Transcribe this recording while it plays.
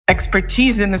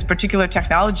expertise in this particular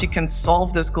technology can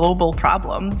solve this global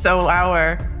problem. So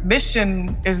our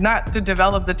mission is not to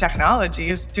develop the technology,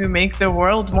 it's to make the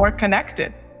world more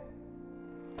connected.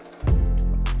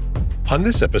 On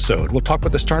this episode, we'll talk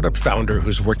with a startup founder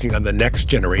who's working on the next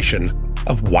generation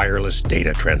of wireless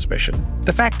data transmission.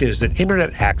 The fact is that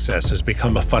internet access has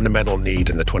become a fundamental need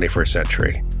in the 21st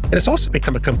century. And it's also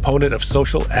become a component of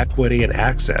social equity and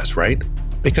access, right?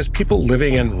 Because people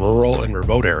living in rural and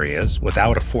remote areas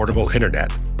without affordable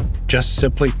internet just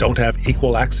simply don't have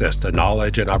equal access to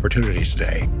knowledge and opportunity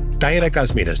today. Diana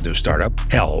Gamzina's new startup,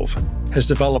 Elve, has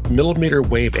developed millimeter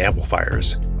wave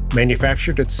amplifiers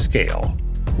manufactured at scale,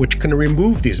 which can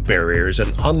remove these barriers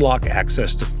and unlock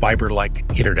access to fiber-like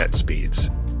internet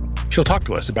speeds. She'll talk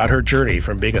to us about her journey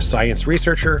from being a science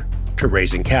researcher to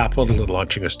raising capital and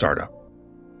launching a startup.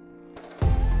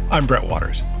 I'm Brett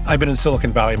Waters. I've been in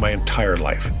Silicon Valley my entire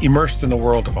life, immersed in the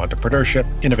world of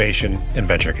entrepreneurship, innovation, and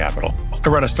venture capital. I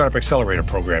run a startup accelerator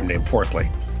program named Fourthly.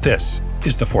 This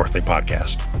is the Fourthly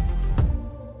Podcast.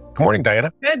 Good morning,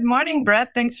 Diana. Good morning,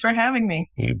 Brett. Thanks for having me.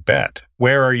 You bet.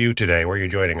 Where are you today? Where are you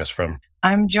joining us from?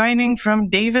 I'm joining from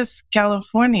Davis,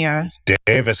 California.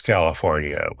 Davis,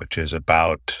 California, which is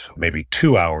about maybe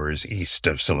 2 hours east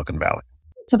of Silicon Valley.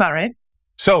 That's about right.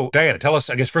 So, Diana, tell us,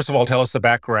 first of all, tell us the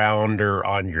background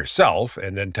on yourself,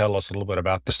 and then tell us a little bit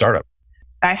about the startup.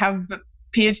 I have a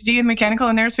PhD in mechanical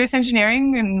and aerospace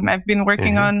engineering, and I've been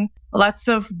working on lots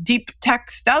of deep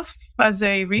tech stuff as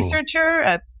a researcher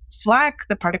at SLAC,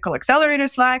 the particle accelerator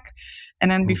SLAC, and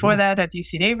then before that at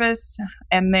UC Davis.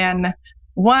 And then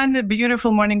one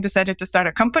beautiful morning decided to start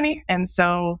a company. And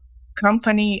so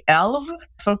company Elve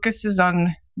focuses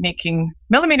on making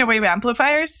millimeter wave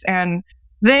amplifiers, and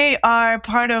they are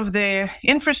part of the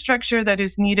infrastructure that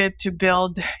is needed to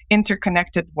build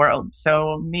interconnected world.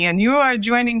 So me and you are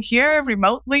joining here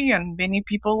remotely, and many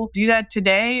people do that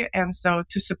today. And so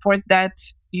to support that,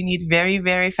 you need very,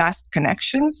 very fast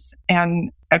connections. And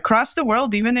across the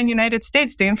world, even in the United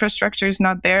States, the infrastructure is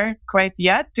not there quite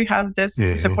yet to have this,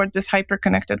 to support this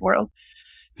hyper-connected world.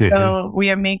 So we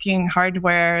are making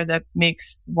hardware that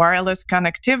makes wireless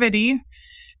connectivity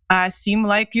seem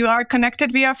like you are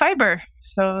connected via fiber.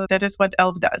 So that is what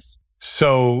Elve does.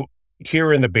 So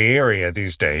here in the Bay Area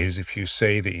these days, if you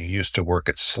say that you used to work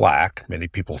at SLAC, many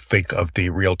people think of the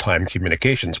real-time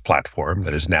communications platform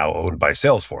that is now owned by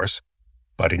Salesforce.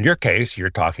 But in your case, you're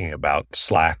talking about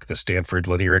SLAC, the Stanford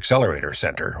Linear Accelerator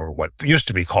Center, or what used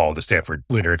to be called the Stanford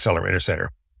Linear Accelerator Center.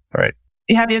 All right.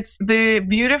 Yeah, it's the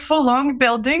beautiful long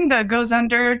building that goes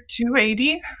under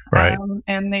 280. Right.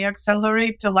 And they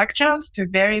accelerate electrons to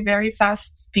very, very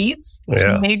fast speeds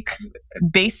to make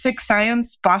basic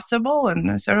science possible.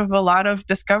 And sort of a lot of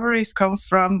discoveries comes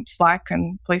from SLAC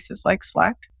and places like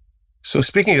SLAC. So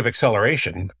speaking of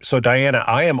acceleration, so Diana,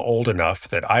 I am old enough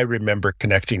that I remember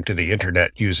connecting to the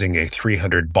internet using a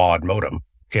 300 baud modem,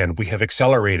 and we have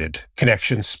accelerated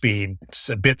connection speeds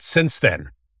a bit since then.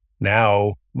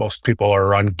 Now, most people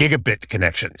are on gigabit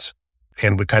connections,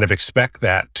 and we kind of expect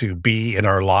that to be in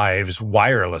our lives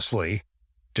wirelessly,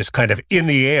 just kind of in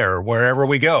the air wherever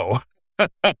we go.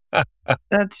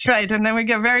 That's right. And then we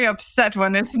get very upset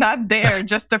when it's not there,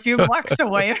 just a few blocks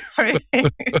away.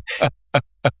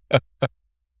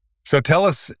 So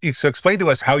explain to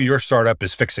us how your startup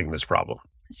is fixing this problem.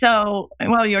 So,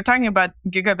 well, you're talking about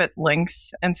gigabit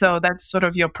links. And so that's sort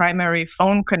of your primary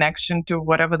phone connection to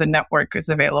whatever the network is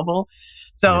available.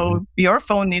 So your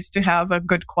phone needs to have a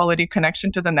good quality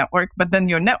connection to the network, but then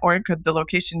your network at the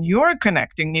location you're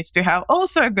connecting needs to have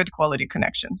also a good quality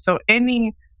connection. So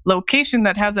any location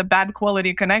that has a bad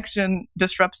quality connection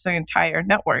disrupts the entire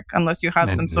network unless you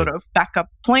have some sort of backup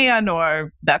plan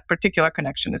or that particular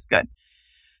connection is good.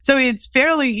 So it's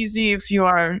fairly easy if you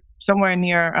are somewhere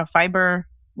near a fiber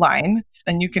line,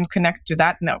 then you can connect to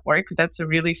that network. That's a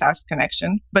really fast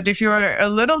connection. But if you're a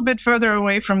little bit further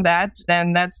away from that,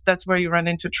 then that's where you run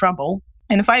into trouble.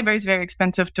 And fiber is very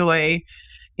expensive to lay.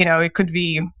 It could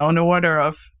be on the order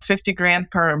of 50 grand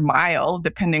per mile,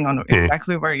 depending on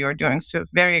exactly where you're doing. So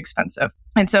it's very expensive.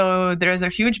 And so there is a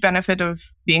huge benefit of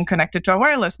being connected to a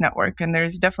wireless network. And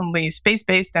there's definitely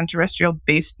space-based and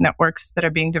terrestrial-based networks that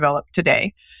are being developed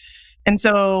today. And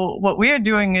so what we are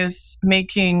doing is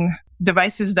making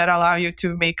devices that allow you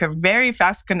to make a very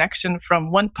fast connection from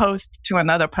one post to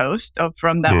another post, or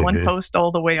from that one post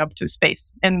all the way up to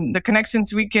space. And the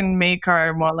connections we can make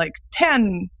are more like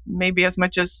 10, maybe as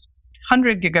much as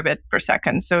 100 gigabit per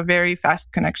second. So very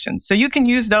fast connections. So you can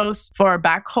use those for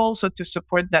backhaul, so to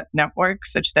support that network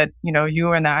such that,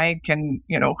 you and I can,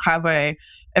 have a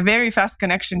very fast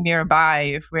connection nearby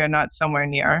if we are not somewhere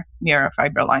near a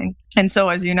fiber line. And so,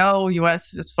 as you know,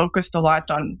 US is focused a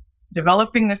lot on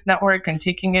developing this network and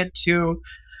taking it to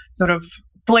sort of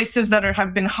places that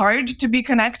have been hard to be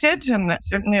connected. And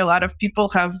certainly a lot of people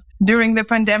have, during the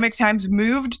pandemic times,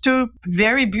 moved to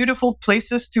very beautiful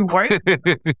places to work.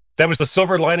 That was the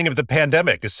silver lining of the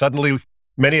pandemic, is suddenly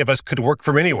many of us could work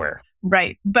from anywhere.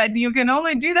 Right. But you can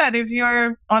only do that if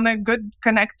you're on a good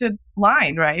connected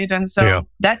line, right? And so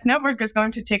that network is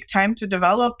going to take time to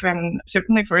develop, and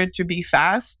certainly for it to be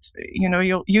fast, you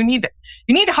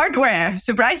need hardware.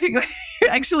 Surprisingly, you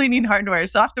actually need hardware.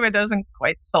 Software doesn't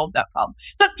quite solve that problem.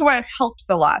 Software helps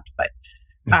a lot, but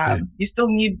you still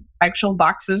need actual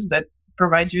boxes that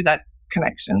provide you that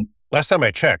connection. Last time I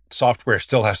checked, software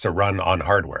still has to run on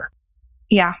hardware.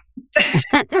 Yeah.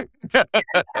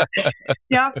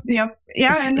 Yeah.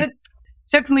 And it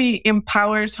certainly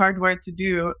empowers hardware to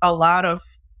do a lot of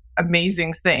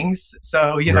amazing things.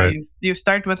 So, you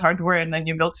start with hardware and then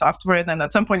you build software. And then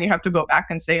at some point you have to go back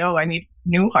and say, oh, I need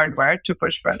new hardware to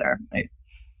push further.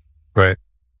 Right.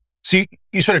 See,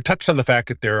 you sort of touched on the fact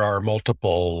that there are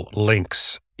multiple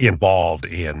links involved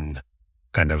in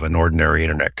kind of an ordinary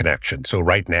internet connection. So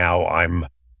right now I'm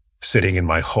sitting in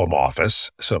my home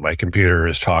office. So my computer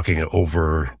is talking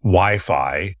over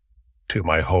Wi-Fi to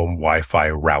my home Wi-Fi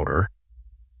router.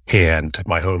 And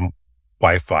my home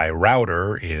Wi-Fi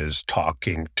router is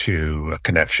talking to a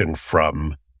connection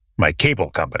from my cable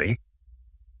company.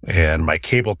 And my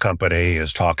cable company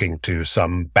is talking to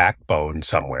some backbone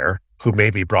somewhere who may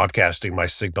be broadcasting my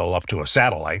signal up to a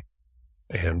satellite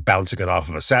and bouncing it off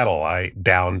of a satellite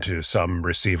down to some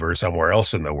receiver somewhere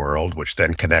else in the world, which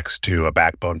then connects to a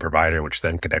backbone provider, which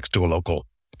then connects to a local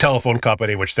telephone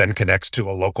company, which then connects to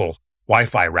a local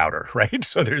Wi-Fi router, right?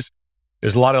 So there's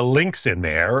a lot of links in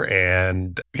there,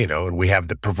 and we have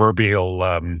the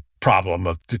proverbial problem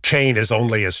of the chain is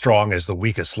only as strong as the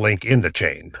weakest link in the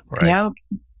chain, right? Yeah.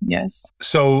 Yes.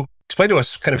 So explain to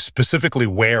us kind of specifically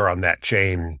where on that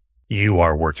chain you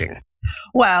are working.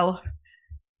 Well,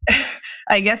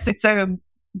 I guess it's a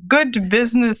good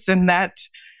business in that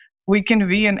we can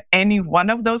be in any one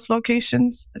of those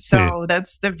locations. So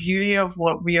that's the beauty of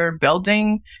what we are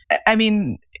building. I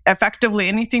mean, effectively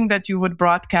anything that you would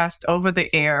broadcast over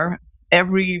the air,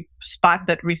 every spot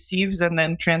that receives and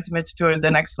then transmits to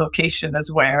the next location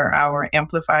is where our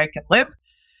amplifier can live,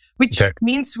 which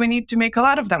means we need to make a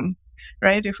lot of them,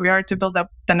 right? If we are to build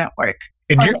up the network.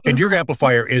 And your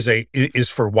amplifier is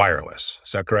for wireless.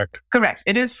 Is that correct? Correct.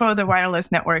 It is for the wireless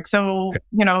network. So,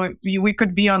 we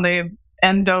could be on the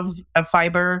end of a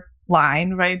fiber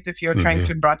line, right? If you're trying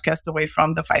to broadcast away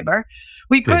from the fiber.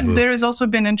 We could. There has also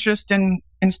been interest in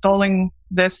installing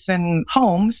this in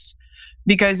homes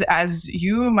because, as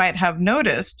you might have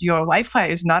noticed, your Wi-Fi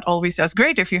is not always as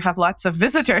great if you have lots of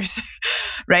visitors,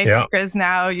 right? Yeah. Because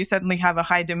now you suddenly have a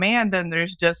high demand and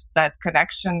there's just that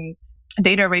connection.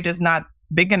 Data rate is not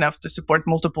big enough to support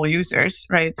multiple users,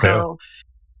 right? So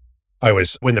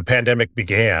when the pandemic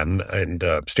began and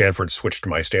Stanford switched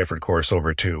my Stanford course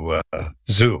over to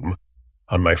Zoom,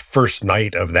 on my first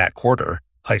night of that quarter,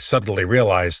 I suddenly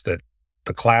realized that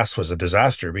the class was a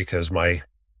disaster because my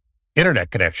internet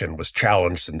connection was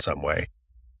challenged in some way.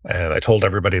 And I told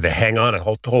everybody to hang on. I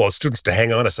told all the students to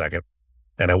hang on a second.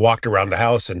 And I walked around the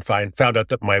house and found out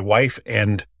that my wife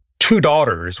and 2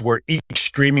 daughters were each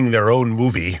streaming their own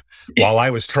movie while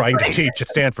I was trying to teach at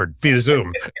Stanford via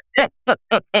Zoom. There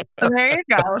you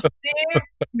go.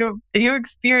 See, you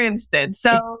experienced it.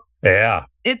 So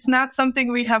it's not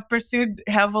something we have pursued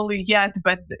heavily yet,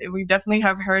 but we definitely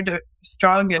have heard a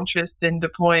strong interest in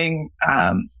deploying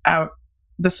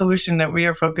the solution that we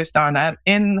are focused on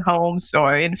in homes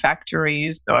or in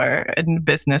factories or in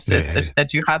businesses, such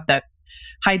that you have that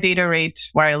high data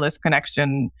rate wireless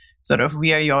connection sort of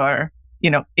via your,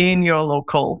 in your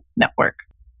local network.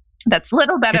 That's a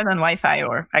little better than Wi-Fi,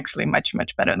 or actually much,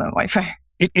 much better than Wi-Fi.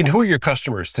 And who are your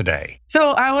customers today?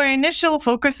 So our initial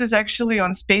focus is actually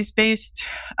on space-based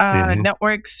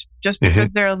networks, just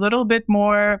because they're a little bit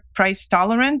more price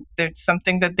tolerant. It's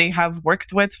something that they have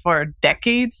worked with for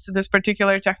decades, this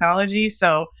particular technology.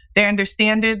 So they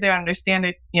understand it.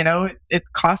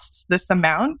 It costs this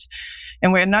amount.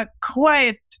 And we're not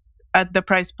quite at the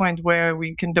price point where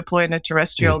we can deploy in a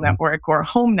terrestrial network or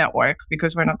home network,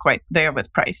 because we're not quite there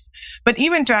with price. But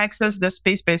even to access the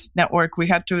space-based network, we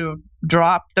had to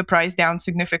drop the price down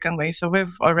significantly. So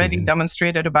we've already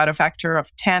demonstrated about a factor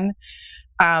of 10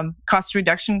 cost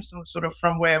reduction, so sort of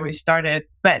from where we started.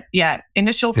 But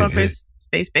initial focus,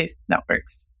 space-based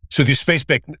networks. So these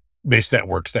space-based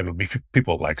networks then would be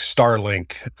people like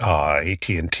Starlink,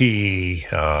 AT&T,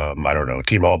 I don't know,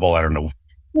 T-Mobile, I don't know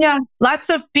Yeah, lots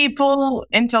of people,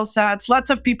 Intelsats, lots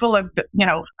of people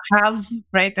have,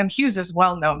 right? And Hughes is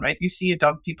well known, right? You see it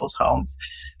on people's homes.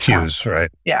 Hughes, right?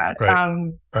 Yeah.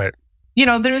 Right.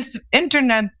 There's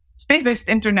internet, space-based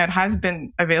internet has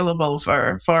been available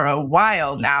for a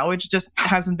while now. It just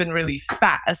hasn't been really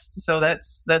fast. So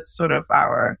that's sort of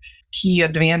our key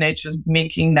advantage, is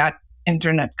making that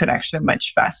internet connection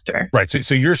much faster. Right.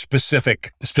 So your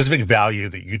specific value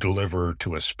that you deliver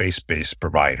to a space-based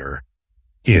provider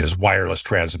is wireless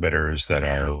transmitters that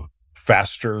are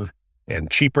faster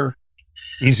and cheaper,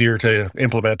 easier to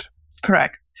implement.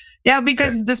 Correct. Yeah,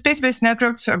 because the space-based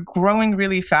networks are growing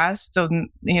really fast. So,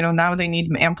 now they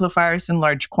need amplifiers in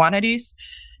large quantities.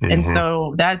 Mm-hmm. And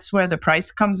so that's where the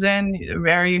price comes in.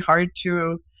 Very hard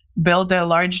to build a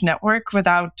large network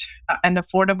without an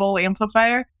affordable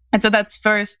amplifier. And so that's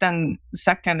first. And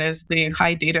second is the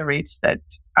high data rates that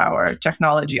our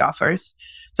technology offers.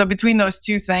 So between those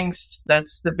two things,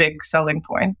 that's the big selling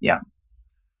point. Yeah.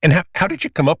 And how did you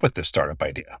come up with this startup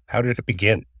idea? How did it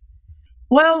begin?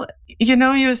 Well,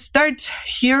 you start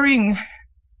hearing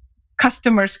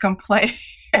customers complain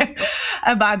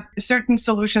about certain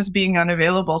solutions being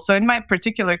unavailable. So in my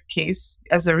particular case,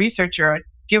 as a researcher, I'd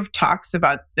give talks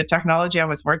about the technology I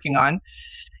was working on,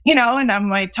 and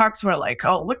my talks were like,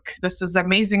 oh, look, this is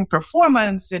amazing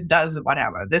performance. It does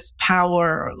whatever, this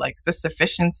power or like this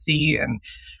efficiency. And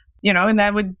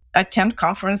I would attend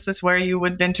conferences where you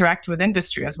would interact with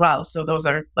industry as well. So those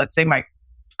are, let's say, my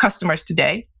customers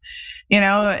today,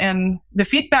 and the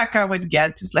feedback I would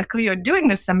get is like, you're doing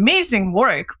this amazing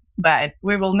work, but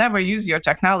we will never use your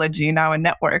technology in our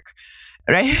network,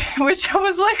 right? Which I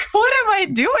was like, what am I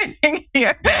doing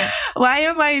here? Why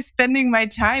am I spending my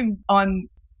time on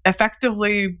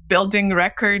effectively building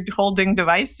record-holding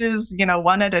devices,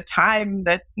 one at a time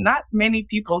that not many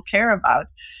people care about?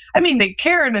 I mean, they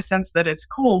care in a sense that it's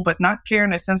cool, but not care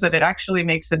in a sense that it actually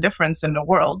makes a difference in the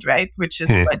world, right? Which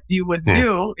is what you would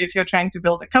do if you're trying to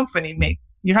build a company.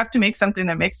 You have to make something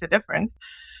that makes a difference.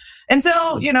 And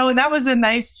so, that was a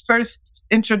nice first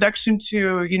introduction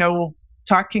to,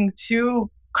 talking to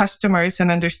customers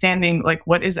and understanding like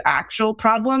what is the actual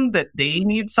problem that they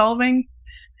need solving.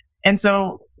 And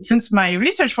so since my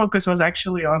research focus was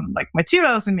actually on like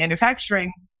materials and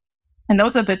manufacturing, and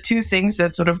those are the two things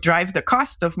that sort of drive the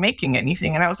cost of making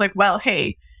anything. And I was like, well,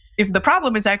 hey, if the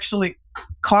problem is actually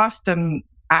cost and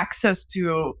access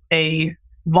to a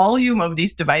volume of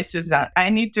these devices, I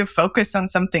need to focus on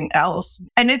something else.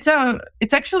 And it's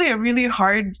actually a really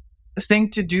hard thing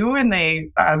to do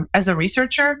as a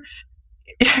researcher.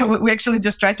 We actually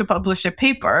just tried to publish a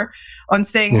paper on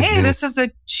saying, hey, this is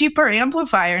a cheaper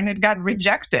amplifier, and it got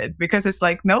rejected because it's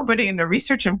like nobody in the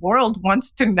research world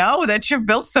wants to know that you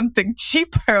built something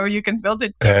cheaper or you can build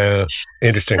it.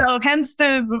 Interesting. So hence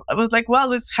I was like, well,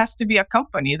 this has to be a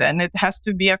company then. It has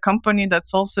to be a company that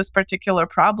solves this particular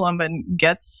problem and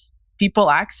gets people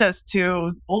access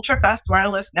to ultra-fast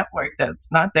wireless network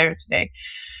that's not there today.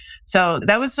 So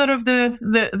that was sort of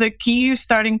the key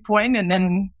starting point. And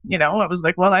then, I was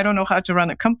like, well, I don't know how to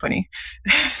run a company.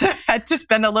 So I had to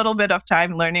spend a little bit of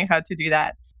time learning how to do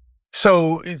that.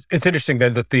 So it's interesting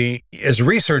then that as a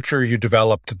researcher, you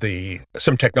developed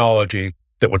some technology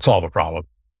that would solve a problem.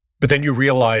 But then you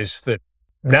realized that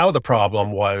now the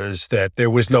problem was that there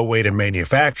was no way to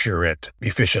manufacture it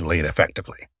efficiently and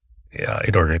effectively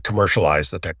in order to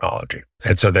commercialize the technology.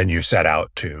 And so then you set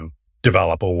out to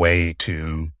develop a way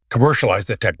to commercialize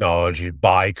the technology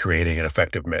by creating an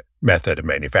effective method of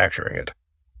manufacturing it.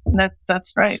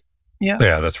 That's right. Yeah.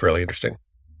 Yeah, that's really interesting.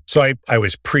 So I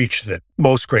always preach that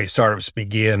most great startups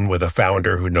begin with a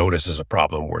founder who notices a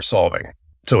problem worth solving.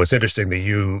 So it's interesting that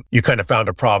you kind of found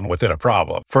a problem within a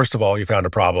problem. First of all, you found a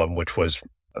problem which was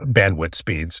bandwidth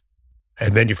speeds.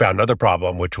 And then you found another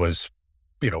problem which was,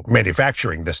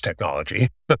 manufacturing this technology.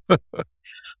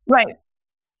 Right.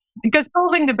 Because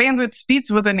holding the bandwidth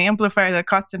speeds with an amplifier that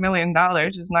costs $1 million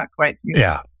is not quite easy.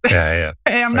 Yeah.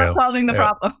 I'm not solving the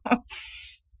problem.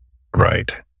 Right.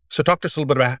 So talk to us a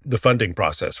little bit about the funding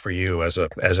process for you as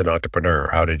an entrepreneur.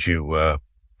 How did you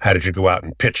go out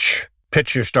and pitch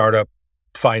your startup,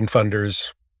 find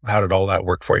funders? How did all that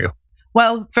work for you?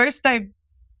 Well, first I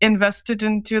invested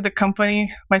into the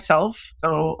company myself.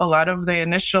 So a lot of the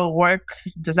initial work,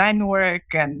 design work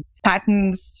and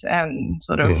patents and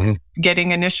sort of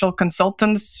getting initial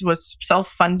consultants was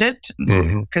self-funded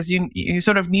because you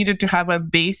sort of needed to have a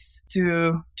base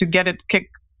to get it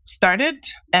kick-started,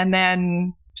 and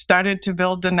then started to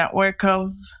build a network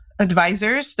of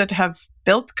advisors that have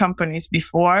built companies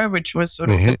before, which was sort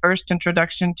of the first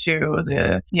introduction to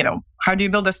the, how do you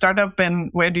build a startup and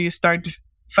where do you start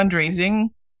fundraising?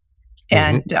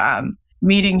 And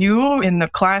meeting you in the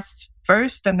class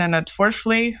first and then at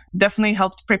Fourthly definitely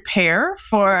helped prepare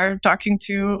for talking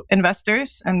to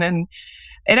investors. And then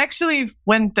it actually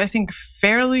went, I think,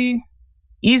 fairly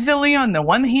easily on the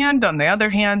one hand. On the other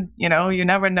hand, you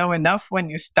never know enough when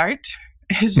you start.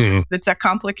 It's a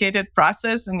complicated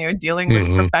process and you're dealing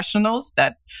with professionals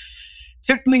that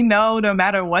certainly know no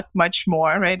matter what much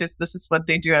more, right? This is what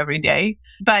they do every day.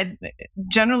 But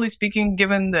generally speaking,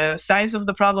 given the size of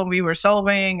the problem we were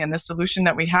solving and the solution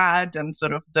that we had and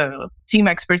sort of the team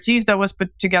expertise that was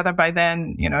put together by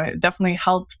then, it definitely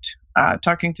helped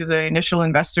talking to the initial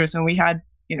investors. And we had,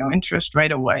 interest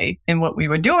right away in what we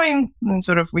were doing. And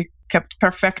sort of we kept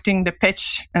perfecting the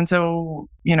pitch. And so,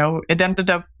 it ended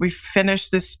up, we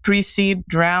finished this pre-seed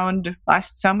round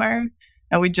last summer.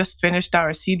 And we just finished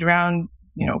our seed round,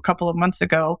 a couple of months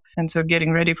ago. And so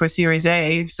getting ready for Series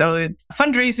A. So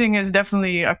fundraising is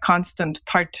definitely a constant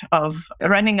part of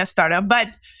running a startup.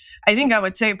 But I think I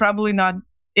would say probably not,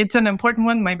 it's an important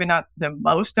one, maybe not the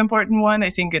most important one. I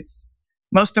think it's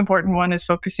most important one is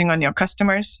focusing on your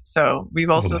customers. So we've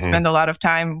also spent a lot of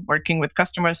time working with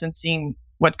customers and seeing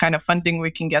what kind of funding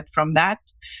we can get from that,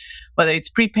 whether it's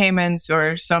prepayments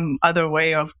or some other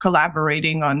way of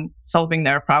collaborating on solving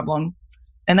their problem.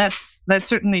 And that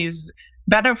certainly is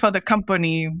better for the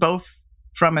company, both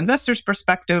from investors'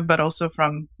 perspective, but also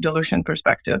from dilution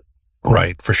perspective.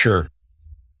 Right, for sure.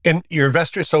 And your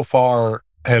investors so far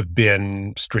have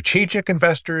been strategic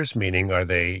investors, meaning are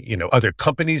they, other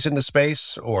companies in the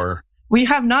space or? We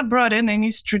have not brought in any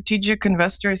strategic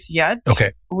investors yet.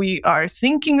 Okay. We are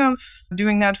thinking of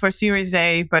doing that for Series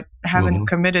A, but haven't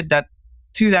committed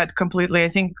to that completely. I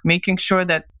think making sure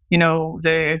that,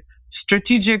 the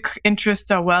strategic interests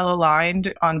are well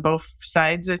aligned on both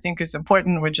sides, I think is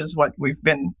important, which is what we've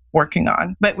been working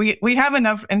on. But we have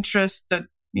enough interest that,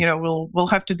 we'll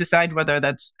have to decide whether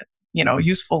that's,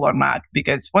 useful or not.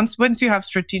 Because once you have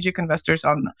strategic investors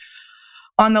on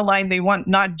the line, they want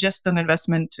not just an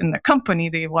investment in the company,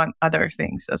 they want other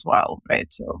things as well,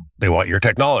 right? So they want your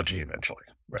technology eventually,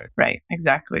 right? Right,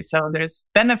 exactly. So there's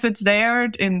benefits there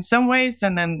in some ways,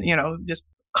 and then, just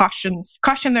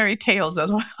cautionary tales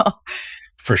as well.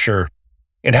 For sure.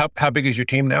 And how big is your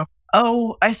team now?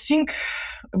 Oh, I think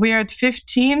we're at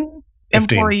 15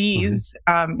 employees,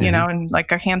 and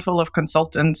like a handful of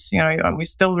consultants. We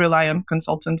still rely on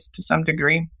consultants to some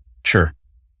degree. Sure.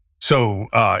 So,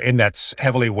 and that's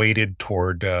heavily weighted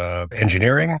toward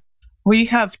engineering? We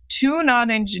have 2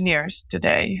 non-engineers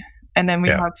today. And then we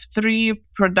have 3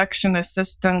 production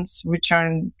assistants, which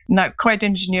are not quite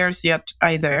engineers yet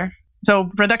either.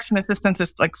 So production assistants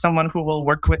is like someone who will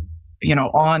work with,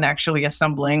 on actually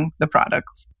assembling the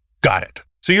products. Got it.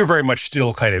 So you're very much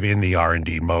still kind of in the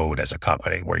R&D mode as a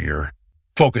company where you're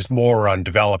focused more on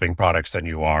developing products than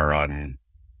you are on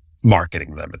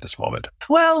marketing them at this moment.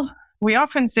 Well, we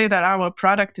often say that our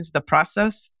product is the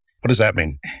process. What does that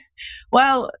mean?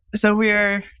 Well, so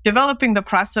we're developing the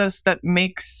process that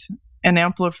makes an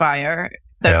amplifier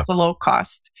that's low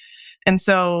cost. And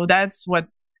so that's what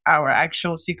our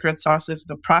actual secret sauce is,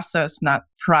 the process, not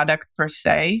product per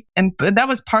se. And that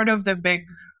was part of the big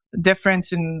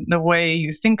difference in the way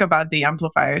you think about the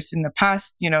amplifiers in the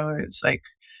past. It's like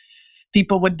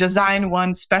people would design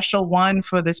one special one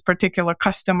for this particular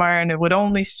customer, and it would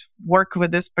only work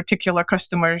with this particular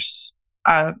customer's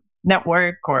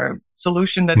network or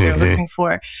solution that they're looking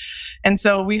for. And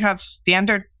so we have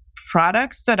standard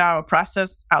products that our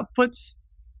process outputs.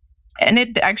 And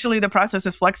the process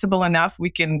is flexible enough. We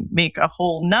can make a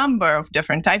whole number of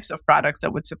different types of products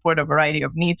that would support a variety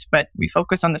of needs, but we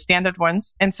focus on the standard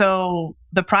ones. And so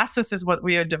the process is what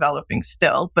we are developing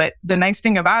still. But the nice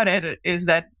thing about it is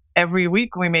that every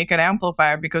week we make an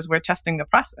amplifier because we're testing the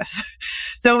process.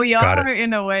 So we are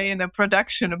in a way in a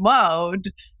production mode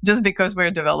just because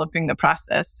we're developing the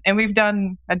process. And we've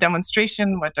done a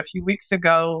demonstration, a few weeks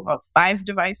ago of 5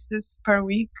 devices per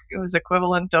week. It was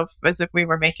equivalent of as if we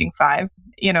were making 5,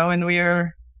 and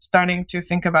we're starting to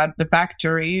think about the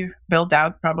factory build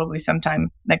out probably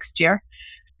sometime next year.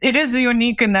 It is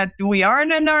unique in that we are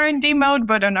in an R&D mode,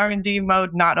 but an R&D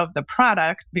mode not of the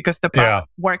product because the product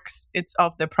works. It's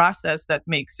of the process that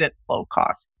makes it low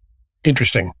cost.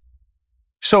 Interesting.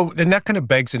 So then that kind of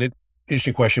begs an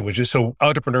interesting question, which is, so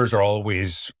entrepreneurs are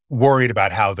always worried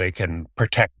about how they can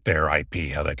protect their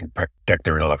IP, how they can protect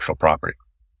their intellectual property.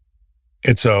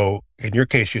 And so in your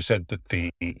case, you said that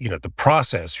the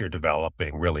process you're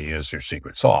developing really is your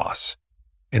secret sauce.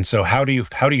 And so how do you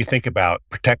think about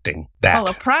protecting that?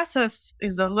 Well, a process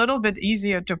is a little bit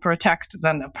easier to protect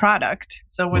than a product.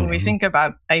 So when we think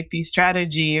about IP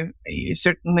strategy,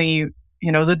 certainly,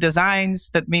 the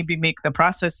designs that maybe make the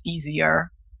process easier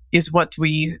is what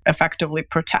we effectively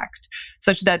protect,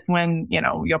 such that when,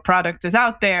 your product is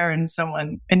out there and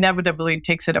someone inevitably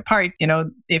takes it apart,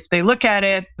 if they look at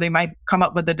it, they might come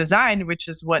up with a design, which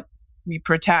is what we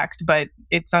protect, but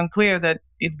it's unclear that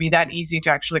it'd be that easy to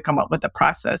actually come up with a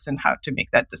process and how to make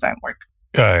that design work.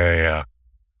 Yeah.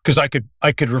 Because I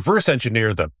could reverse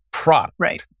engineer the product.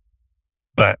 Right.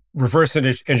 But reverse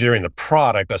engineering the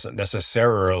product doesn't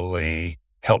necessarily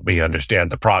help me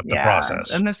understand the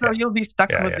process. And so you'll be stuck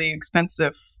with the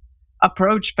expensive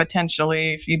approach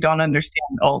potentially if you don't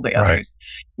understand all the others.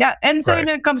 Yeah. And so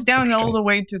it comes down all the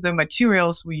way to the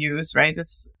materials we use, right?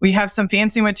 We have some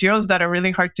fancy materials that are really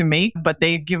hard to make, but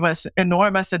they give us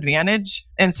enormous advantage.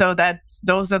 And so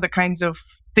those are the kinds of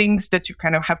things that you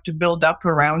kind of have to build up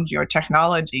around your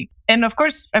technology. And of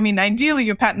course, ideally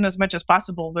you patent as much as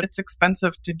possible, but it's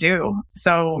expensive to do.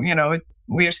 So,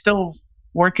 we're still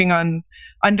working on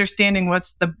understanding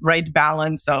what's the right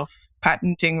balance of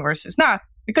patenting versus not.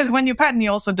 Because when you patent,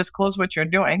 you also disclose what you're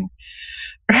doing.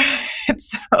 Right.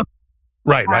 That's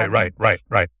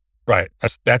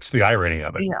the irony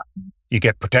of it. Yeah. You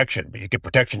get protection, but you get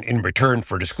protection in return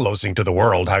for disclosing to the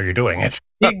world how you're doing it.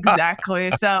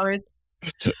 Exactly. So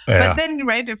but then,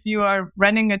 right, if you are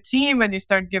running a team and you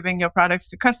start giving your products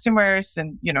to customers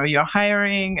and, you're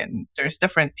hiring and there's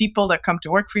different people that come to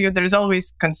work for you, there's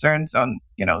always concerns on,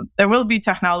 there will be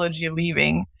technology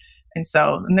leaving. And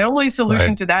so the only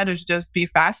solution to that is just be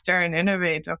faster and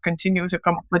innovate or continue to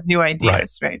come up with new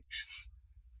ideas, right?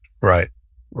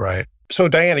 Right. So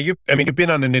Diana, you've been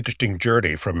on an interesting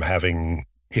journey from having,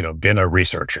 been a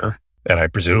researcher. And I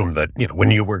presume that, when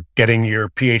you were getting your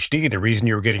PhD, the reason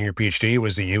you were getting your PhD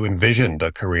was that you envisioned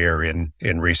a career in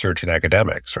research and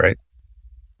academics, right?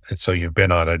 And so you've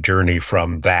been on a journey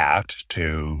from that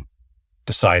to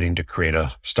deciding to create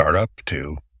a startup,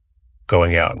 to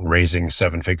going out and raising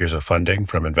 7 figures of funding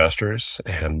from investors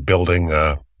and building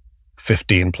a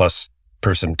 15+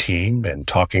 person team and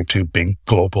talking to big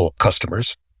global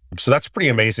customers. So that's a pretty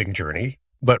amazing journey.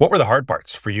 But what were the hard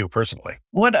parts for you personally?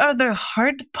 What are the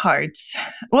hard parts?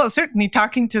 Well, certainly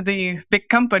talking to the big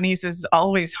companies is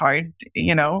always hard.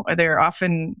 They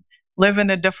often live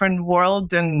in a different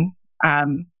world and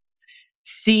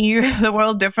see the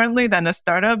world differently than a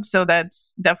startup. So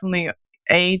that's definitely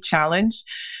a challenge.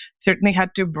 Certainly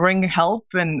had to bring help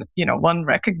and, one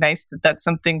recognized that that's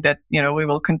something that, we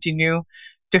will continue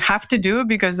to have to do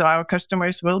because our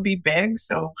customers will be big.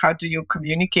 So how do you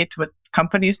communicate with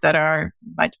companies that are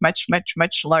much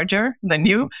larger than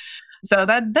you? So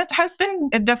that has been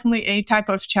definitely a type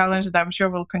of challenge that I'm sure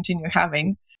we'll continue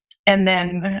having. And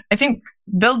then I think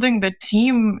building the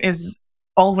team is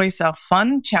always a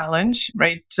fun challenge,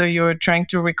 right? So you're trying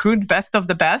to recruit best of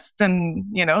the best and,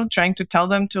 trying to tell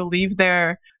them to leave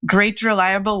their great,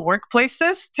 reliable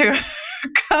workplaces to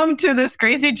come to this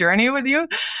crazy journey with you.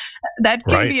 That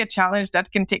can be a challenge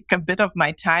that can take a bit of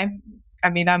my time.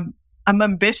 I'm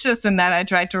ambitious in that I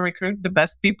try to recruit the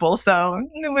best people. So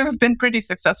we've been pretty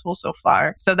successful so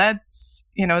far. So that's,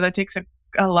 that takes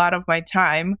a lot of my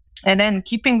time. And then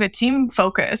keeping the team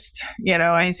focused,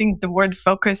 I think the word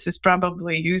focus is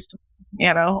probably used,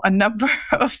 a number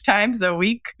of times a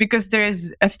week because there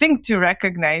is a thing to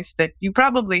recognize that you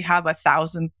probably have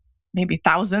 1,000, maybe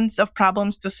thousands of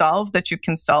problems to solve that you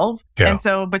can solve. Yeah. And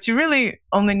so, but you really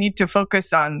only need to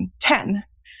focus on 10.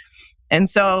 And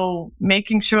so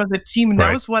making sure the team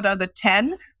knows what are the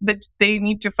 10 that they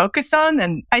need to focus on.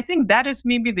 And I think that is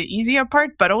maybe the easier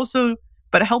part, but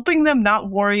helping them not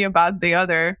worry about the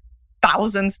other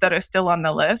thousands that are still on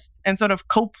the list and sort of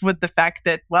cope with the fact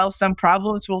that, some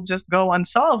problems will just go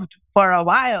unsolved for a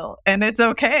while. And it's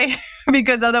okay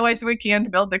because otherwise we can't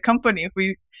build the company if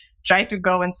we try to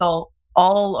go and solve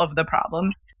all of the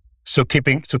problems. So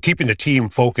keeping the team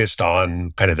focused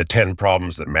on kind of the 10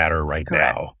 problems that matter right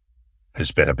now has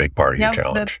been a big part of your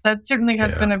challenge. That certainly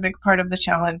has been a big part of the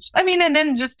challenge. And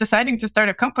then just deciding to start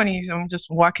a company, so I'm just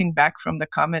walking back from the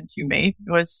comment you made,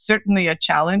 was certainly a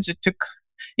challenge. It took,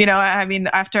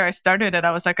 after I started it,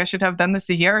 I was like, I should have done this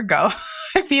a year ago.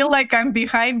 I feel like I'm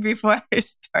behind before I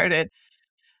started,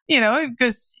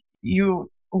 because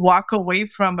you walk away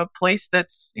from a place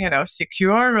that's,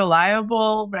 secure,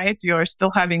 reliable, right? You're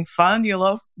still having fun. You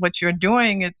love what you're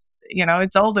doing. It's,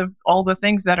 it's all the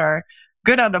things that are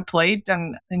good on a plate,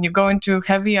 and you go into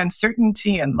heavy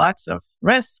uncertainty and lots of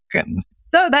risk. And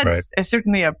so that's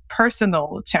certainly a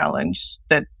personal challenge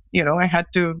that, I had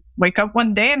to wake up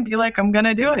one day and be like, I'm going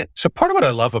to do it. So part of what I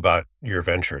love about your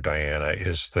venture, Diana,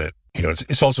 is that,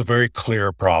 it's also a very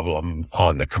clear problem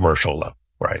on the commercial level,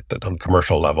 right? That on the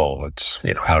commercial level, it's,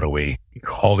 how do we,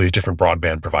 all these different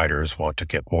broadband providers want to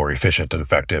get more efficient and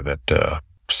effective at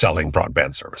selling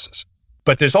broadband services.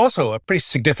 But there's also a pretty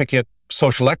significant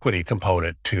social equity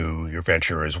component to your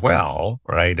venture as well,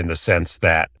 right? In the sense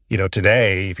that,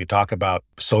 today, if you talk about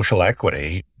social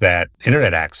equity, that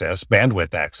internet access,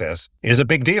 bandwidth access is a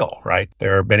big deal, right?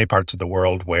 There are many parts of the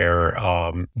world where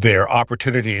their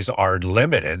opportunities are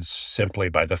limited simply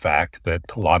by the fact that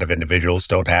a lot of individuals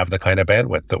don't have the kind of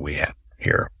bandwidth that we have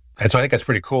here. And so I think it's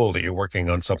pretty cool that you're working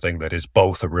on something that is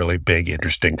both a really big,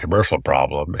 interesting commercial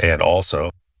problem and also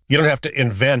you don't have to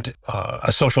invent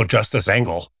a social justice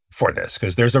angle for this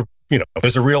because there's a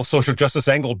real social justice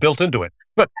angle built into it.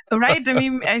 Right. I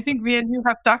mean, I think we and you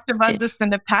have talked about this in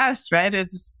the past, right?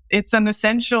 It's an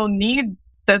essential need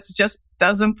that's just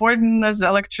as important as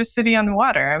electricity and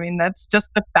water. I mean, that's just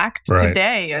the fact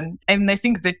today. And I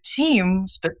think the team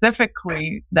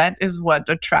specifically, that is what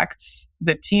attracts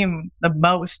the team the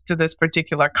most to this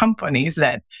particular company is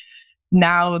that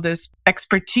now this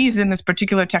expertise in this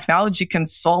particular technology can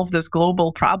solve this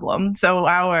global problem. So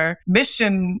our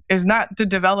mission is not to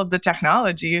develop the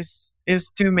technologies, is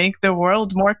to make the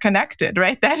world more connected,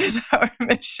 right? That is our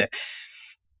mission.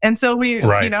 And so we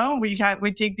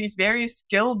take these very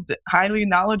skilled, highly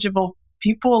knowledgeable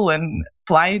people and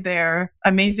apply their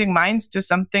amazing minds to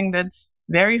something that's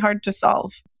very hard to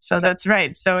solve. So that's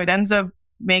right. So it ends up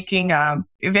making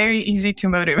very easy to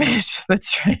motivate.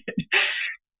 That's right.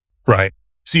 Right.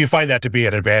 So you find that to be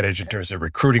an advantage in terms of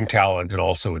recruiting talent and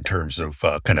also in terms of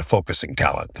kind of focusing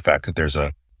talent. The fact that there's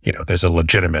a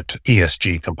legitimate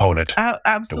ESG component to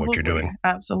what you're doing.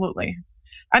 Absolutely.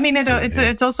 I mean,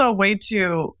 it's also a way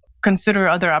to consider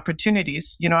other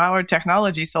opportunities. Our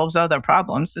technology solves other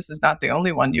problems. This is not the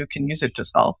only one you can use it to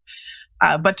solve.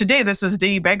 But today, this is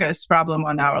the biggest problem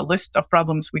on our list of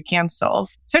problems we can solve.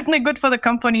 Certainly good for the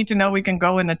company to know we can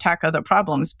go and attack other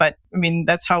problems. But I mean,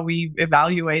 that's how we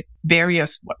evaluate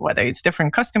various, whether it's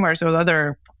different customers or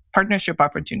other partnership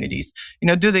opportunities.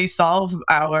 Do they solve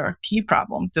our key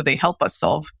problem? Do they help us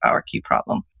solve our key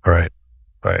problem? Right.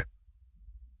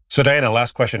 So Diana,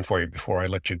 last question for you before I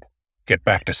let you get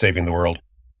back to saving the world.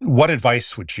 What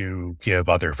advice would you give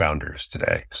other founders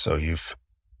today? So you've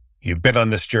been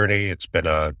on this journey. It's been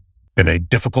a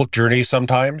difficult journey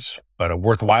sometimes, but a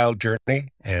worthwhile journey.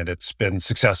 And it's been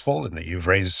successful in that you've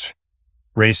raised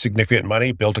significant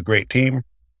money, built a great team.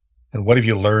 And what have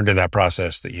you learned in that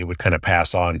process that you would kind of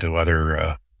pass on to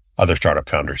other startup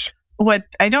founders? What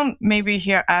I don't maybe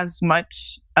hear as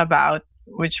much about,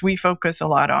 which we focus a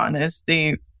lot on, is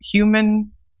the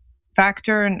human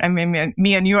factor. And I mean,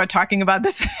 me and you are talking about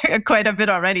this quite a bit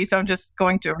already, so I'm just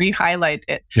going to re-highlight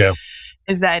it. Yeah.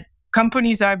 Is that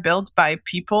companies are built by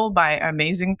people, by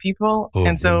amazing people. Mm-hmm.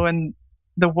 And so when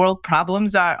the world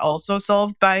problems are also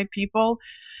solved by people.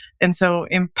 And so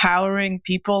empowering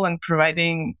people and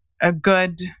providing a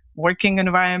good working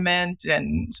environment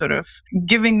and sort of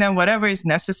giving them whatever is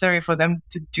necessary for them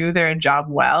to do their job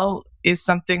well is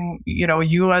something,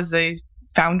 you as a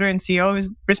founder and CEO is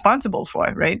responsible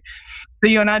for, right? So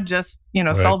you're not just,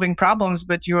 solving problems,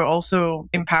 but you're also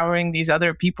empowering these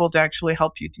other people to actually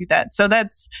help you do that. So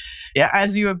that's,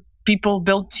 as people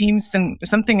build teams, and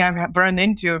something I've run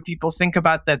into, people think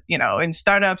about that, in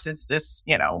startups, it's this,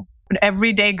 an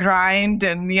everyday grind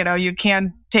and, you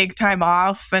can't take time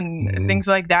off and things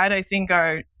like that, I think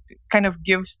are kind of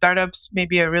give startups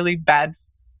maybe a really bad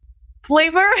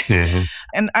flavor. Mm-hmm.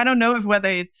 And I don't know whether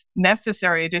it's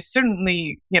necessary. It is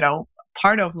certainly,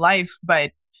 part of life.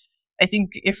 But I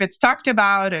think if it's talked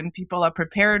about and people are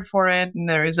prepared for it, and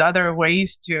there is other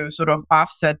ways to sort of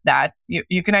offset that,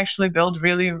 you can actually build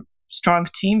really strong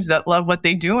teams that love what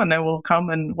they do and they will come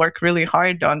and work really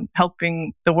hard on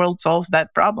helping the world solve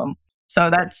that problem. So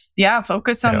that's,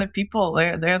 focus on the people.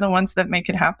 They're the ones that make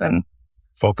it happen.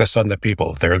 Focus on the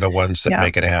people. They're the ones that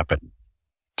make it happen.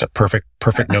 It's a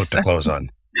perfect note to close on.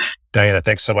 Diana,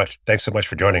 thanks so much. Thanks so much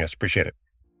for joining us. Appreciate it.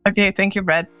 Okay. Thank you,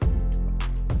 Brett.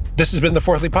 This has been the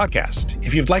Fourthly Podcast.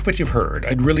 If you've liked what you've heard,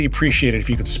 I'd really appreciate it if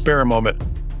you could spare a moment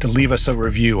to leave us a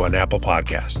review on Apple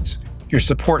Podcasts. Your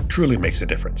support truly makes a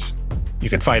difference. You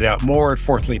can find out more at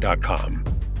fourthly.com.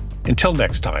 Until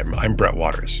next time, I'm Brett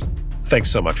Waters. Thanks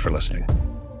so much for listening.